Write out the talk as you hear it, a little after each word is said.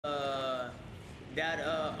that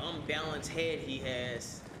unbalanced head he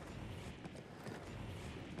has.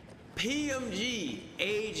 PMG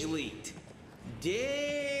age leaked.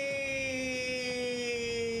 Dang.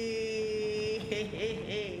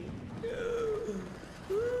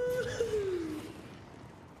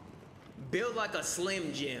 Build like a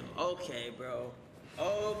Slim Jim. Okay, bro.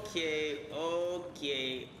 Okay.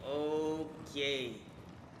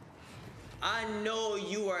 I know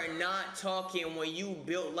you are not talking when you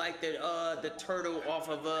built like the turtle off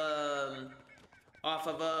of the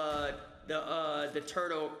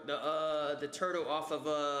turtle off of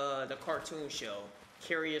the cartoon show.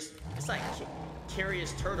 It's like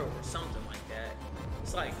Curious Turtle or something like that.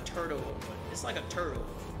 It's like turtle, but it's like a turtle.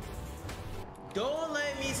 Don't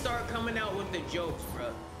let me start coming out with the jokes,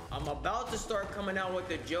 bro. I'm about to start coming out with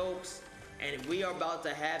the jokes, and we are about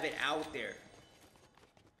to have it out there.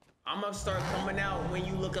 I'm gonna start coming out when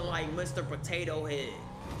you looking like Mr. Potato Head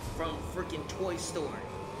from freaking Toy Story.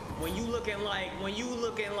 When you looking like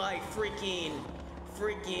freaking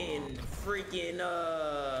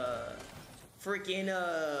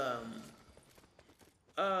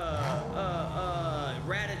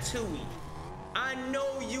Ratatouille. I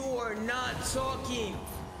know you are not talking.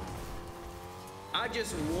 I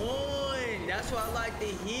just won. That's what I like to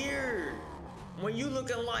hear. When you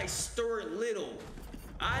looking like Stuart Little.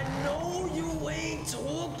 I know you ain't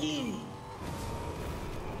talking.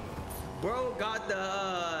 Bro got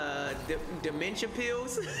the dementia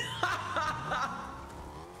pills.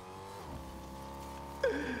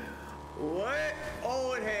 What?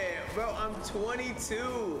 Old head. Bro, I'm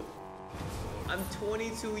 22. I'm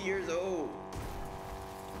 22 years old.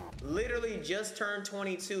 Literally just turned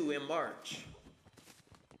 22 in March.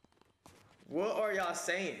 What are y'all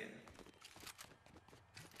saying?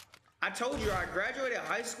 I told you I graduated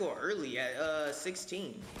high school early at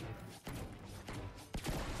 16.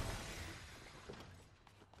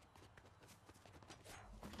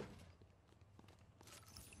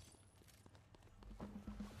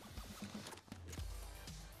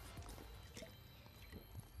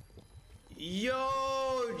 Yo,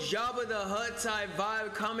 Jabba the Hutt type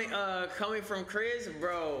vibe coming from Chris,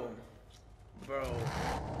 bro.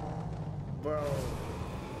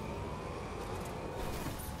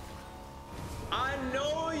 I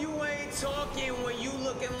know you ain't talking when you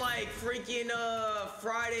looking like freaking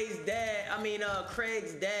Friday's dad. I mean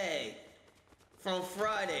Craig's dad from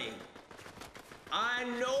Friday. I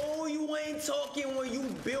know you ain't talking when you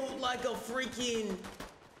built like a freaking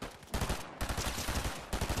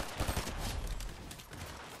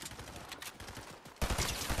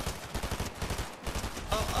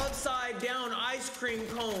upside down ice cream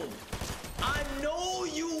cone. I know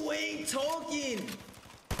you ain't talking.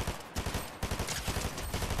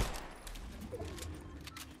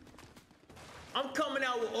 I'm coming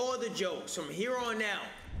out with all the jokes from here on out.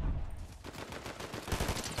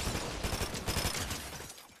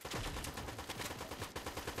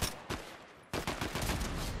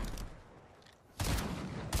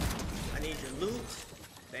 I need your loot.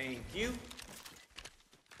 Thank you.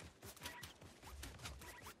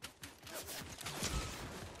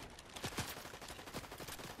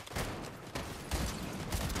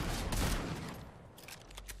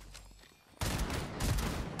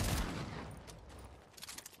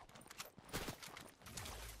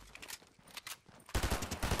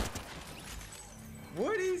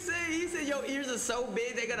 What did he say? He said your ears are so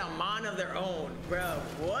big they got a mind of their own. Bro,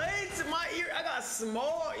 what? My ear, I got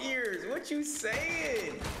small ears. What you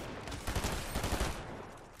saying?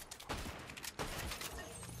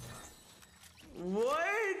 What?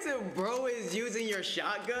 Bro is using your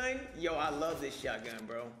shotgun? Yo, I love this shotgun,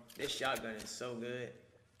 bro. This shotgun is so good.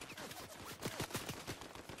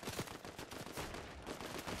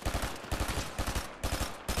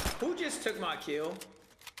 Who just took my kill?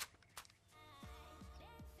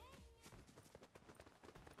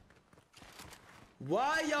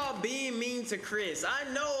 Why y'all being mean to Chris? I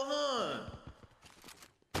know, huh?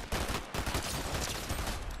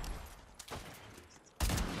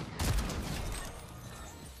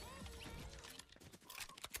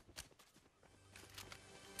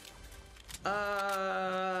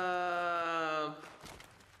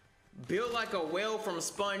 Built like a whale from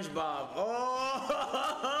SpongeBob.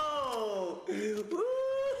 Oh! Woo!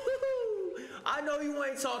 I know you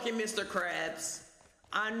ain't talking, Mr. Krabs.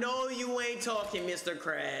 I know you ain't talking, Mr.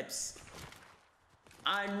 Krabs.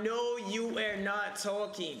 I know you are not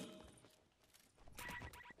talking.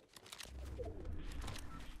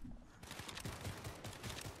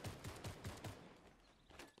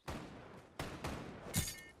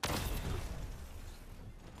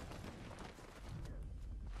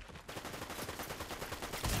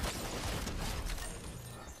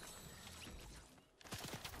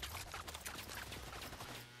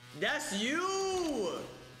 That's you.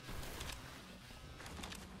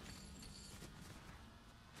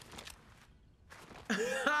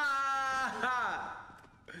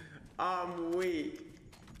 I'm weak.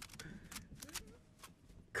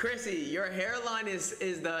 Chrissy, your hairline is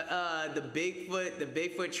the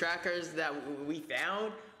Bigfoot trackers that we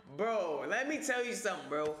found. Bro, let me tell you something,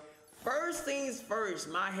 bro. First things first,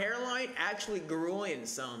 my hairline actually grew in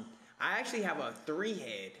some. I actually have a 3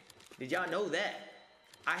 head. Did y'all know that?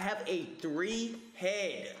 I have a 3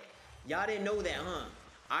 head. Y'all didn't know that, huh?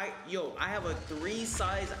 I have a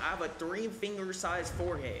 3 finger size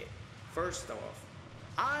forehead. First off,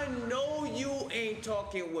 I know you ain't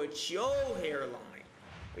talking with your hairline.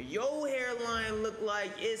 Your hairline look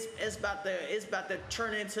like it's about to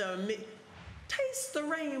turn into a taste the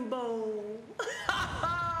rainbow.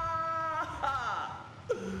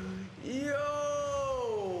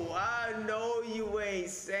 Yo, I know you ain't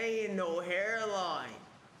saying no hairline.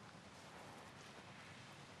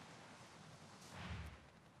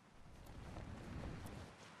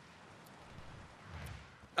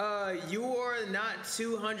 You are not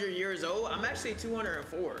 200 years old. I'm actually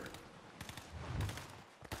 204.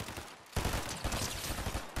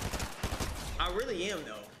 I really am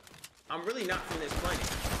though. I'm really not from this planet.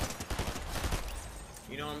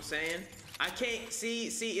 You know what I'm saying? I can't see.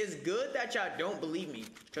 It's good that y'all don't believe me.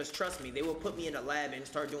 Just trust me. They will put me in a lab and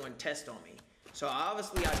start doing tests on me. So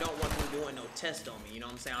obviously I don't want them doing no test on me. You know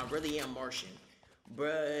what I'm saying? I really am Martian.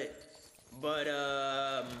 But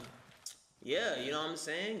yeah. You know what I'm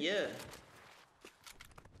saying? Yeah.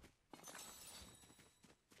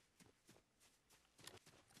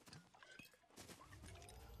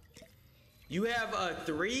 You have a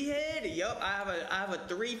 3 head? Yup, I have a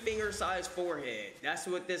 3 finger size forehead. That's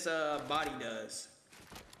what this body does.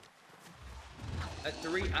 I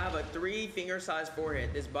have a 3 finger size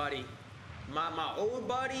forehead. This body, my old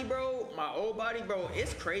body, bro.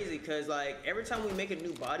 It's crazy because like every time we make a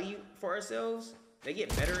new body for ourselves, they get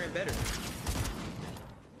better and better.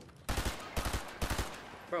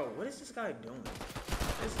 Bro, what is this guy doing?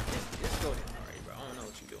 This go down already, bro. I don't know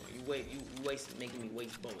what you're doing. You making me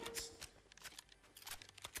waste bullets.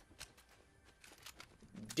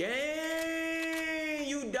 Dang,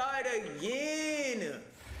 you died again.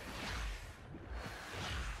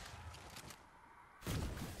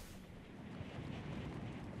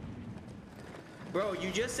 Bro,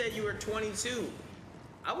 you just said you were 22.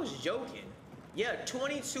 I was joking. Yeah,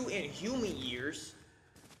 22 in human years.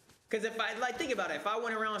 Cause if I think about it, if I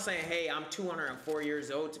went around saying, "Hey, I'm 204 years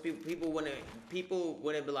old," to people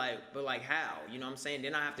wouldn't be like, "But like how?" You know what I'm saying?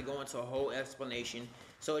 Then I have to go into a whole explanation.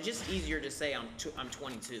 So it's just easier to say I'm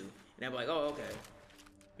 22, and they'll be like, "Oh, okay."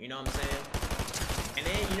 You know what I'm saying? And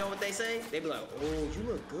then you know what they say? They be like, "Oh, you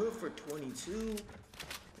look good for 22,"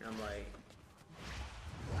 and I'm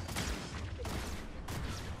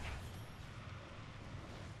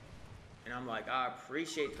like, I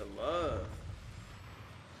appreciate the love.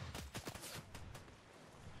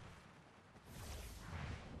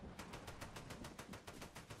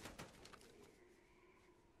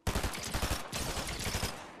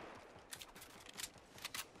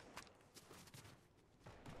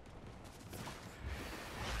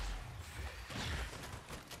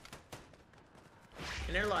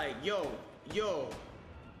 And they're like, yo.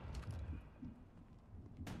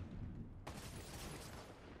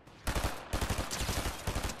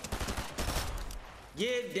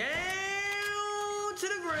 Get down to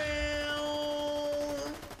the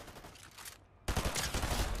ground.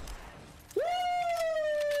 Woo!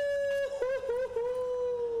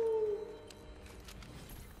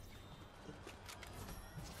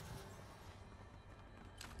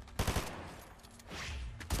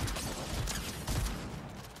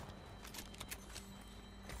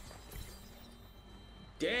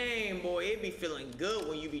 Dang, boy, it be feeling good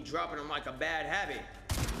when you be dropping them like a bad habit.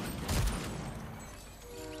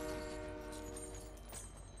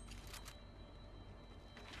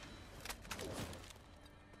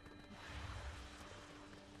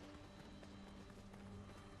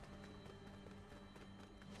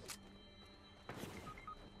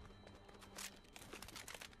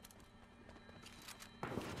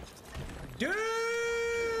 Dang!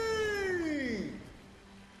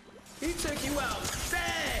 He took you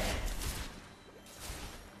outside.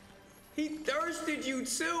 He thirsted you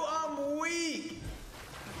too. I'm weak.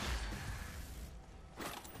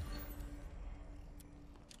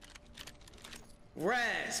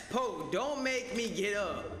 Raz, Poe, don't make me get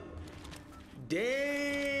up.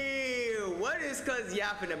 Damn, what is cuz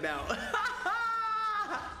yapping about?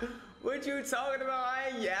 What you talking about? I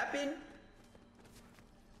ain't yapping.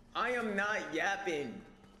 I am not yapping.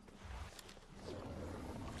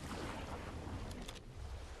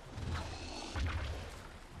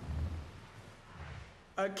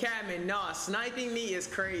 A Catman, nah, sniping me is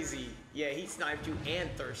crazy. Yeah, he sniped you and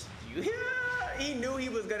thirsted you. Yeah, he knew he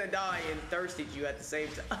was gonna die and thirsted you at the same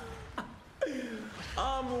time.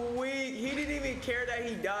 I'm weak. He didn't even care that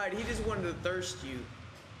he died. He just wanted to thirst you.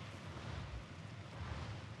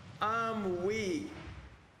 I'm weak.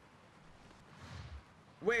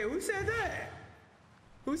 Wait, who said that?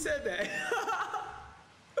 Who said that?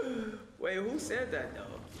 Wait, who said that though?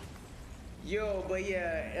 Yo, but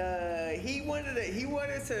yeah, he wanted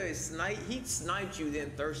to snipe. He sniped you,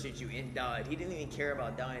 then thirsted you, and died. He didn't even care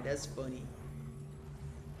about dying. That's funny.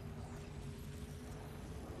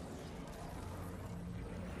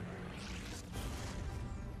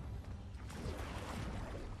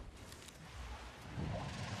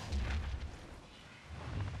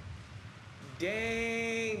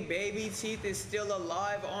 Dang, Baby Teeth is still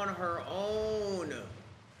alive on her own.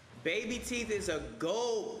 Baby Teeth is a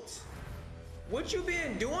goat. What you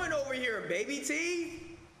been doing over here, Baby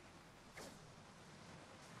Teeth?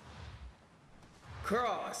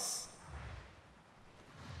 Cross.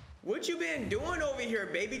 What you been doing over here,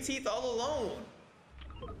 Baby Teeth, all alone?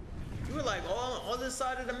 You were like all on the other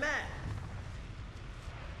side of the map.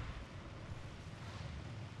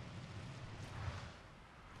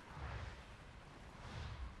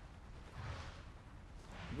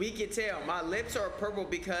 We can tell. My lips are purple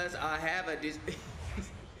because I have a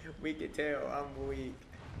we can tell. I'm weak.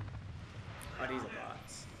 Oh, these are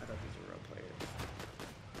bots. I thought these were real players.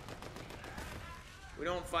 We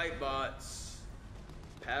don't fight bots.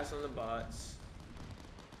 Pass on the bots.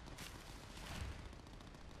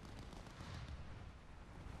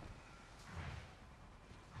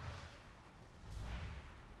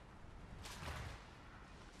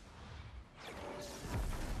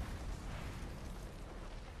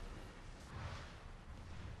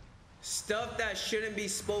 Stuff that shouldn't be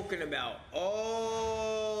spoken about.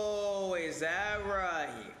 Oh, is that right?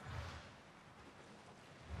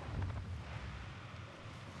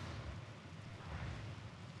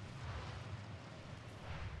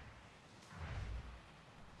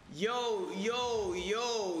 Yo, yo,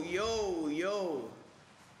 yo, yo, yo.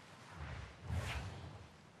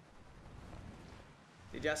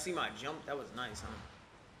 Did y'all see my jump? That was nice, huh?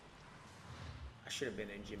 I should have been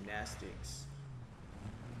in gymnastics.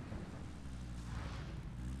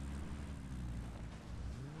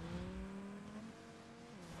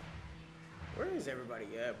 Where is everybody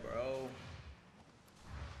at, bro?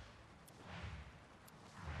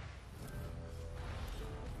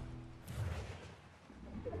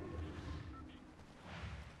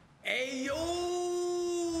 Hey, yo!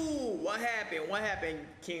 What happened? What happened,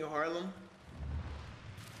 King Harlem?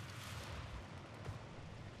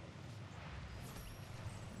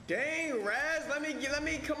 Dang, Raz, let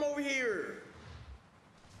me come over here.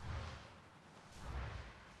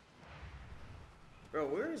 Bro,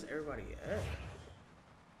 where is everybody at?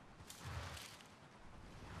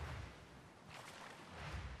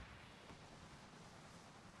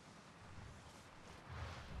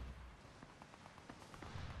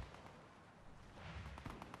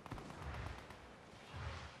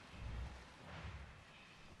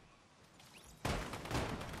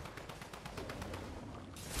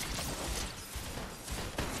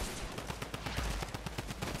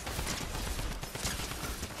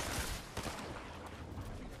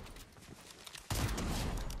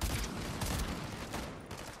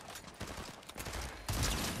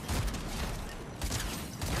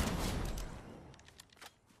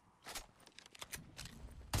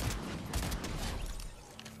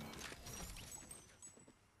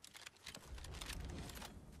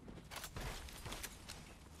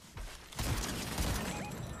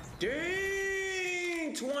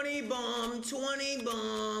 Dang! 20 bomb, 20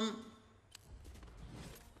 bomb.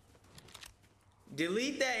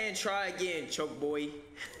 Delete that and try again, choke boy.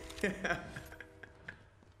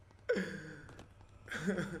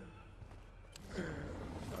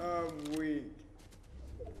 I'm weak.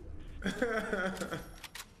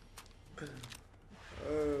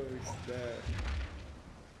 Oh, snap.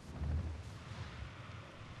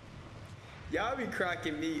 Y'all be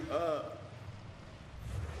cracking me up.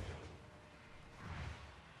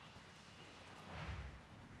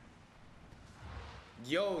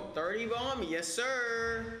 Yo, 30 bomb? Yes,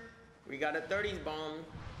 sir. We got a 30s bomb.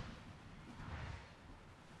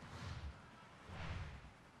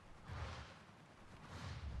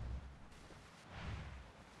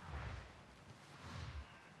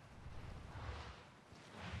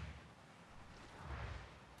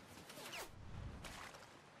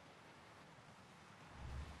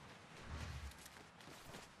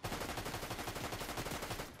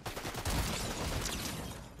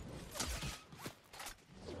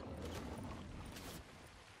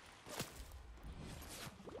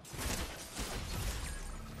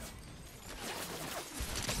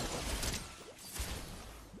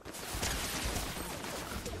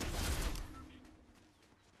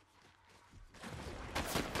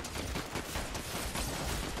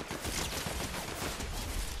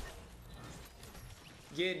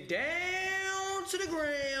 Get down to the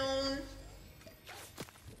ground.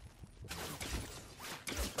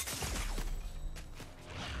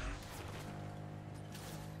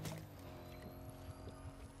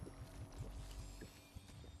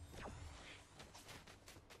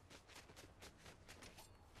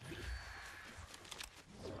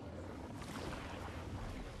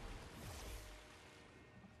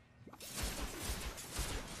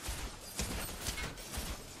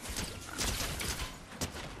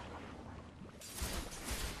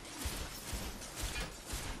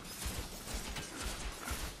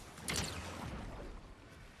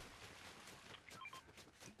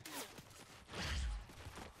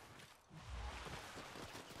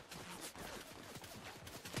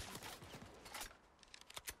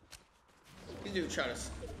 This dude try to.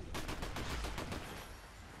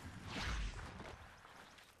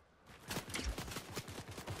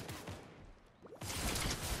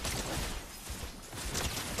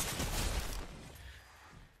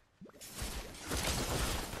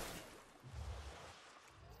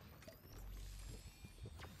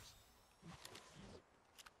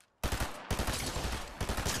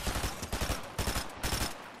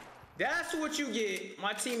 That's what you get.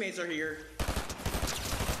 My teammates are here.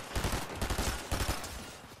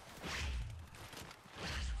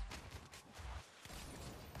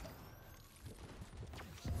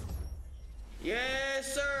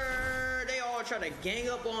 Yes, sir. They all try to gang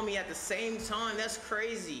up on me at the same time. That's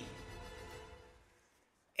crazy.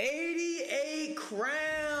 88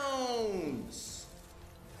 crowns.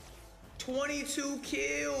 22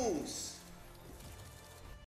 kills.